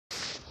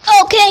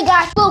Okay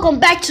guys, welcome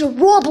back to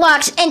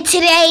Roblox, and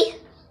today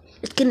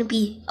it's gonna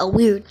be a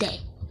weird day.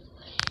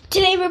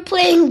 Today we're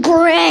playing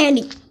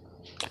Granny.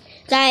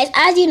 Guys,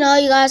 as you know,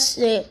 you guys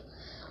say,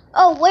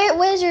 oh,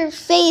 where's your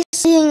face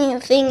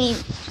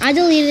thingy? I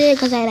deleted it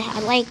because I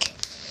like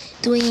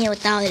doing it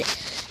without it.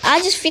 I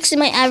just fixed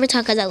my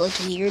avatar because that looked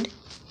weird.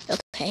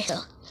 Okay, so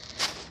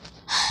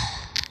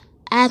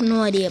I have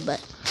no idea, but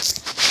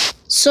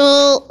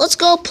so let's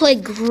go play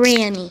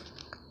Granny.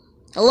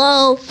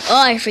 Hello?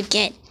 Oh, I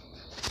forget.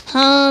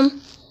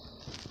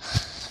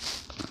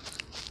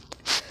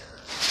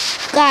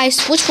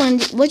 Guys, which one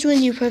do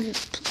you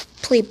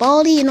play?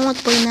 Baldi? You know what,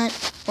 playing that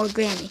or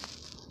Granny?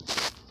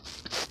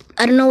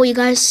 I don't know what you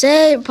guys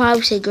say.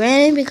 Probably say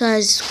Granny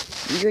because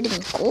weird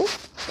and cool.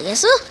 I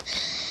guess so.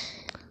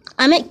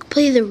 I might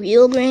play the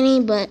real Granny,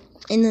 but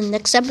in the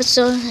next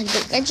episode,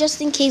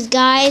 just in case,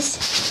 guys,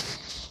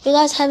 you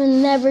guys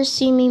haven't never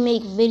seen me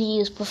make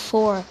videos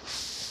before.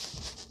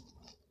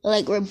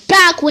 Like, we're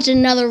back with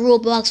another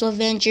Roblox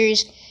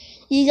adventures.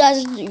 You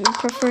guys are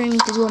preferring me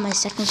to do on my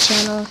second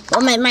channel.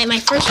 Well, my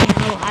first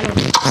channel, I don't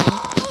know.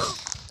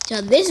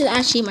 So this is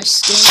actually my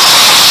skin.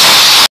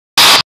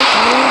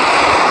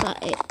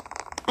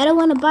 I don't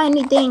want to buy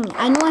anything.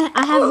 I know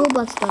I have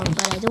Roblox though,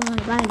 but I don't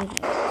want to buy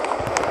anything.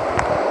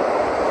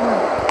 No.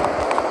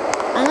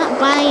 I'm not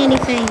buying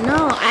anything.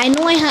 No, I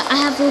know I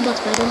have Roblox,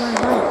 but I don't want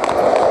to buy it.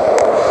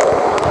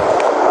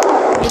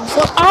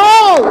 Before,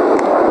 oh!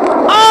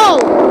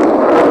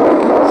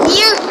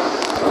 Here!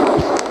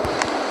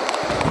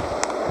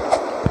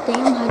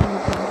 Damn, how do you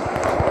go?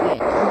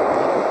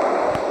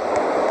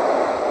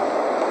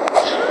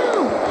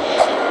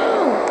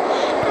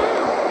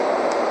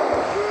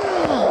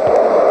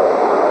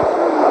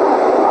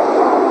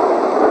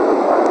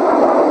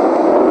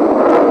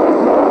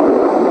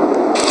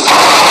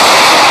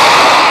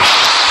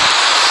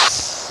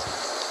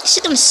 Is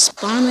it gonna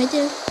spawn right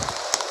there?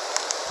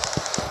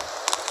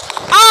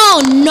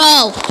 Oh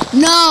no!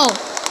 No!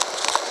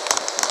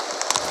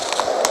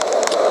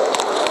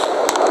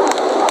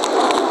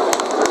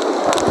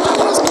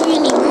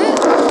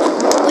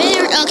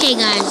 Okay,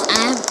 guys, I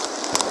have.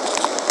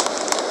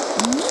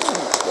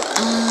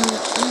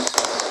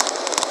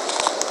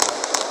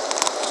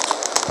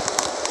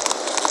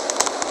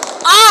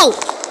 Oh!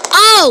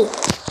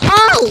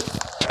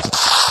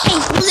 Hey,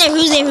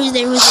 who's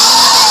there? Oh!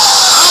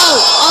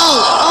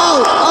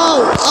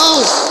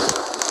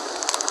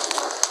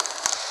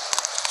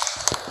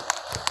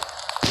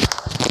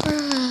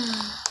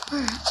 I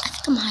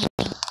think I'm hiding.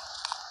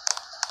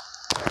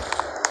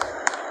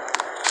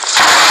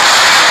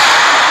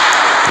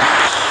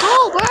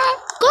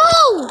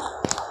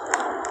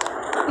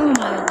 Oh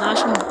my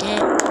gosh, I'm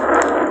dead.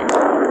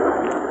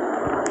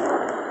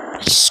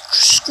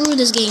 Screw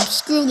this game.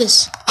 Screw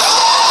this.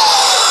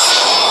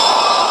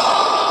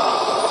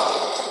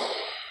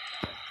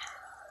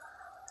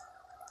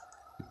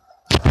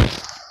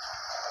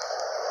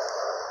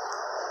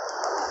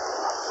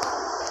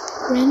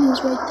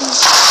 Granny's right there.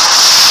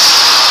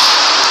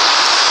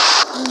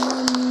 I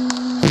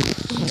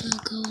think I'll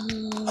go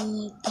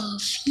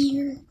above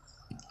here.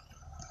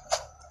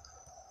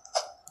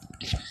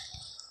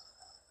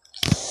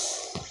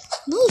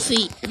 Move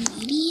it,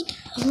 idiot.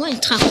 I'm going to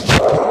talk about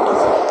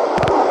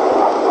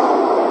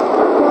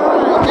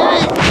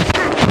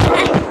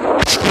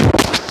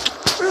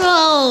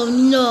Bro,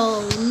 no.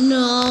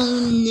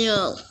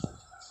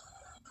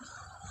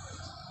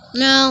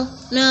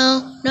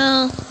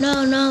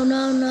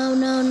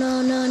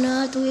 I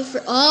have to wait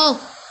for. Oh!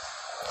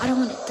 I don't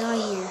want to die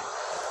here.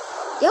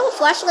 Do you have a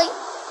flashlight?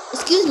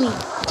 Excuse me.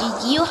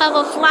 Do you have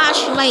a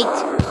flashlight?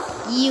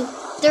 You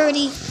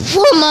dirty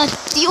woman,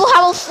 do you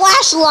have a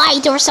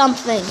flashlight or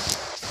something?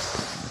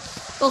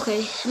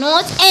 Okay, no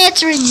one's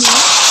answering me.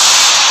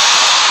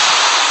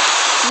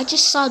 I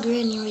just saw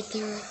Granny right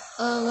there.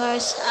 Oh,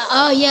 guys.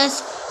 Oh,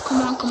 yes.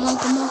 Come on. I'm gonna win.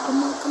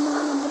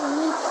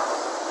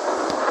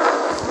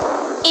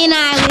 And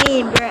I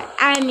win, bro.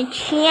 I'm a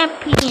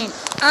champion.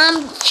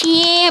 I'm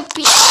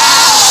champion.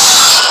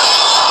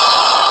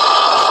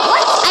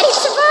 What?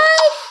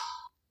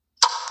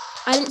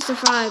 I didn't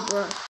survive,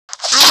 bro.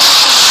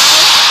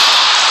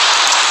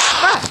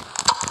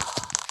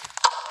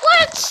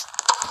 What?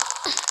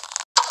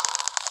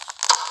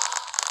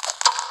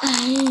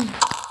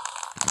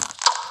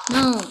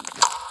 No.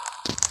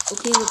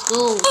 Okay, let's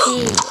go.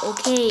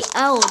 Okay.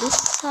 Oh, this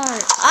is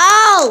hard.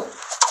 Ow!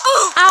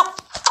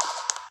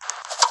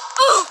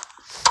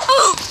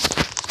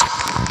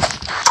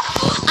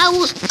 I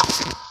was.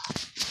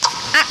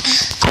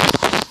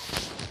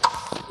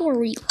 For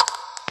real.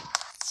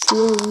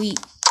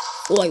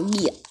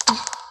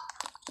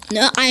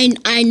 No,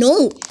 I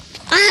know.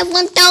 I have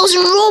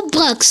 1,000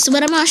 Robux,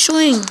 but I'm not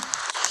showing.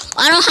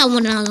 I don't have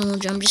 1,000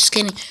 Robux. I'm just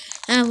kidding.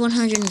 I have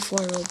 104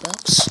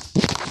 Robux,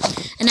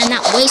 and I'm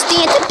not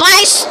wasting it to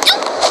buy stuff.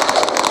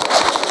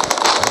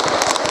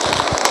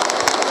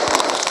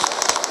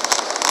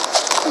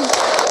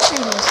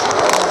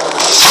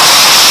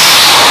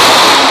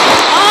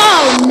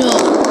 Oh no!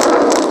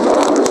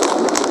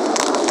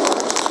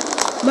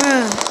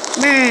 Bruh.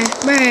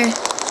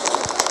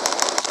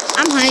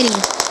 I'm hiding.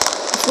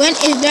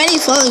 If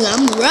Granny's following,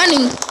 I'm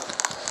running.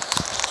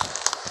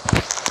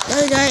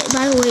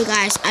 By the way,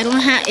 guys, I don't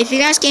have. If you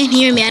guys can't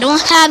hear me, I don't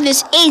have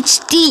this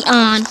HD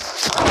on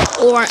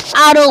or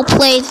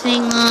autoplay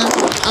thing on.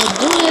 I'll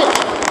do it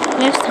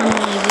next time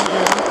on my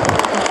video.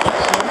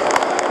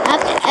 I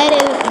have to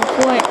edit it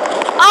before it.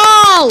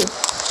 Oh!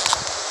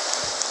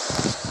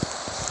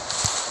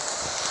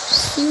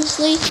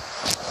 Seriously?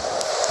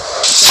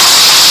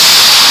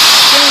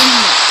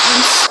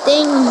 I'm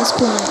staying on this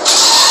point.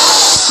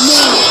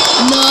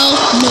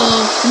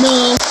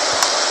 No.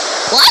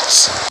 What?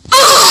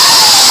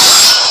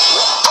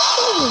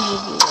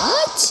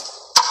 What?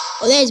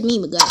 Oh, there's me,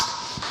 my guy.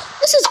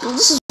 This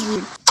is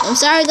weird. I'm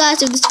sorry,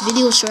 guys, if this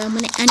video is short. I'm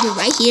gonna end it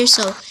right here.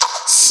 So,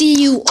 see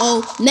you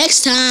all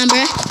next time,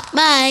 bruh.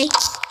 Bye.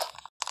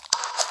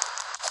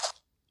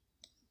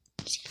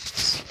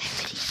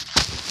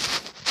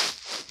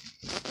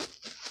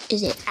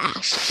 Is it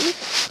actually?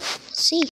 Let's see.